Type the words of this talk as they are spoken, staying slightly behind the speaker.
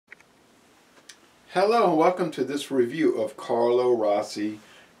Hello and welcome to this review of Carlo Rossi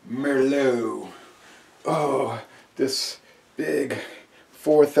Merlot. Oh, this big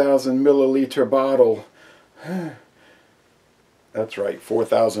 4,000 milliliter bottle. That's right,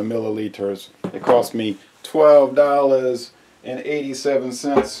 4,000 milliliters. It cost me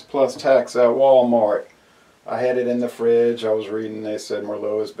 $12.87 plus tax at Walmart. I had it in the fridge. I was reading, they said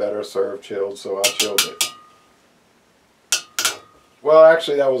Merlot is better served chilled, so I chilled it. Well,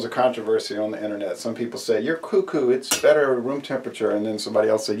 actually, that was a controversy on the internet. Some people say, you're cuckoo, it's better room temperature. And then somebody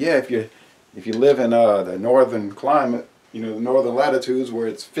else said, yeah, if you live in the northern climate, you know, the northern latitudes where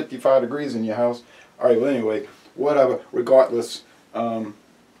it's 55 degrees in your house. All right, well, anyway, whatever, regardless. I've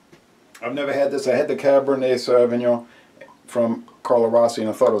never had this. I had the Cabernet Sauvignon from Carlo Rossi, and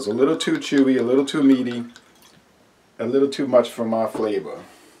I thought it was a little too chewy, a little too meaty, a little too much for my flavor.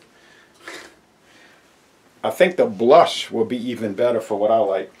 I think the blush will be even better for what I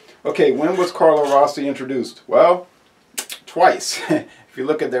like. Okay, when was Carlo Rossi introduced? Well, twice. If you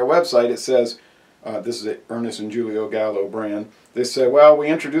look at their website, it says, this is an Ernest and Julio Gallo brand. They said, well, we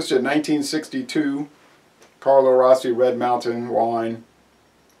introduced it in 1962, Carlo Rossi Red Mountain wine.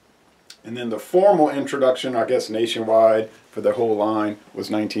 And then the formal introduction, I guess nationwide for the whole line, was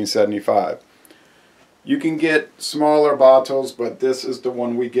 1975. You can get smaller bottles, but this is the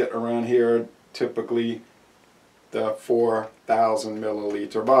one we get around here, typically the 4,000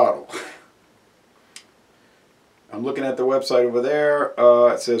 milliliter bottle. I'm looking at the website over there.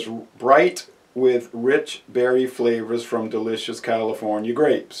 It says bright with rich berry flavors from delicious California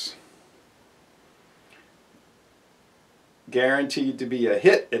grapes. Guaranteed to be a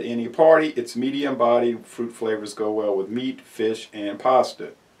hit at any party. Its medium-bodied fruit flavors go well with meat, fish, and pasta.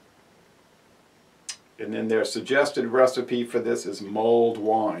 And then their suggested recipe for this is mulled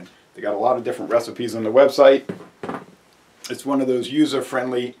wine. They got a lot of different recipes on the website. It's one of those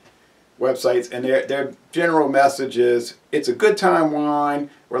user-friendly websites, and their general message is, it's a good time wine,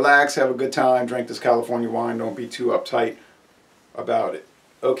 relax, have a good time, drink this California wine, don't be too uptight about it.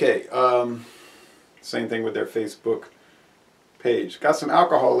 Okay, same thing with their Facebook page. Got some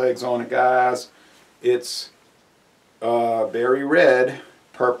alcohol legs on it, guys. It's berry red,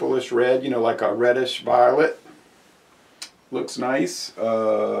 purplish red, you know, like a reddish violet. Looks nice.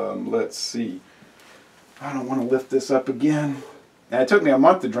 Let's see. I don't want to lift this up again. Now, it took me a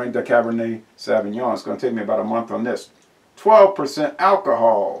month to drink the Cabernet Sauvignon. It's going to take me about a month on this. 12%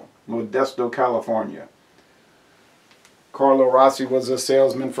 alcohol, Modesto, California. Carlo Rossi was a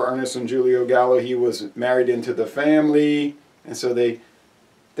salesman for Ernest and Julio Gallo. He was married into the family, and so they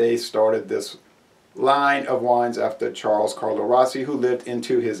started this line of wines after Charles Carlo Rossi, who lived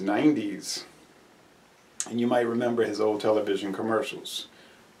into his 90s. And you might remember his old television commercials.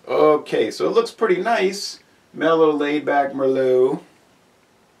 Okay, so it looks pretty nice. Mellow, laid-back Merlot.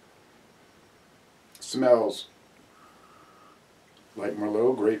 Smells like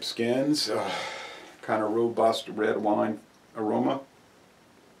Merlot, grape skins. Kind of robust red wine aroma.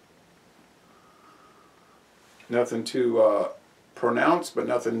 Nothing too pronounced, but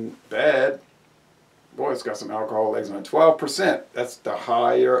nothing bad. Boy, it's got some alcohol legs on it. 12%. That's the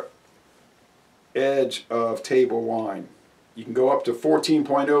higher edge of table wine. You can go up to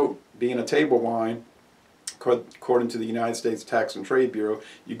 14.0 being a table wine, according to the United States Tax and Trade Bureau.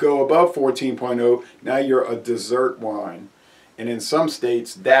 You go above 14.0, now you're a dessert wine. And in some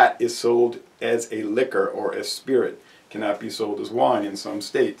states, that is sold as a liquor or a spirit. Cannot be sold as wine in some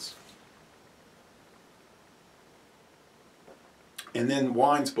states. And then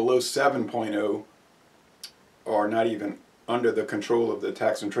wines below 7.0 are not even under the control of the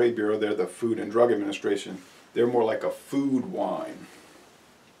Tax and Trade Bureau. They're the Food and Drug Administration. They're more like a food wine.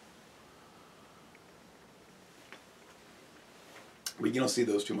 You don't see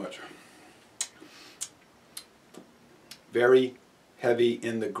those too much. Very heavy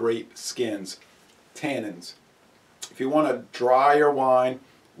in the grape skins, tannins. If you want a drier wine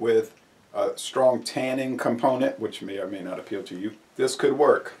with a strong tannin component, which may or may not appeal to you, this could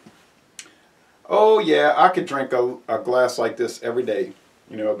work. Oh yeah, I could drink a glass like this every day.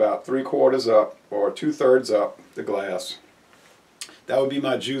 You know, about 3/4 up or 2/3 up the glass. That would be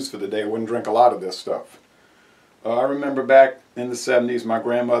my juice for the day. I wouldn't drink a lot of this stuff. I remember back in the 70s, my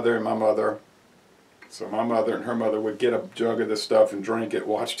grandmother and my mother, so my mother and her mother would get a jug of this stuff and drink it,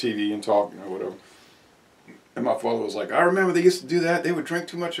 watch TV and talk, you know, whatever. And my father was like, I remember they used to do that. They would drink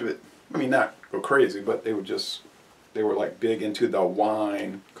too much of it. I mean, not go crazy, but they were like big into the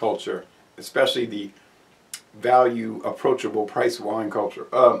wine culture, especially the value, approachable price wine culture.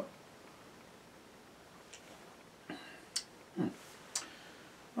 All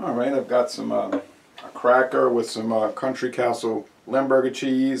right, I've got some a cracker with some Country Castle Limburger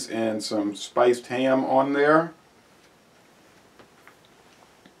cheese and some spiced ham on there.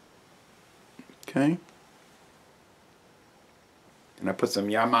 Okay. And I put some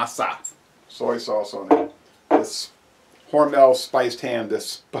Yamasa soy sauce on it. This Hormel spiced ham,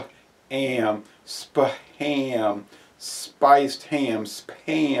 this spiced ham,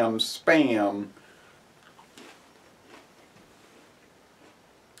 spam.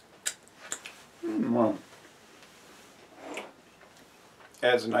 Well,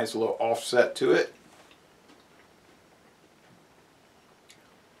 adds a nice little offset to it.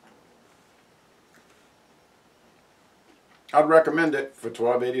 I'd recommend it for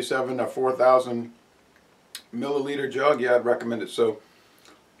 $12.87, a 4,000 milliliter jug. Yeah, I'd recommend it. So,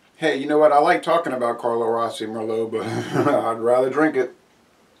 hey, you know what? I like talking about Carlo Rossi Merlot, but I'd rather drink it.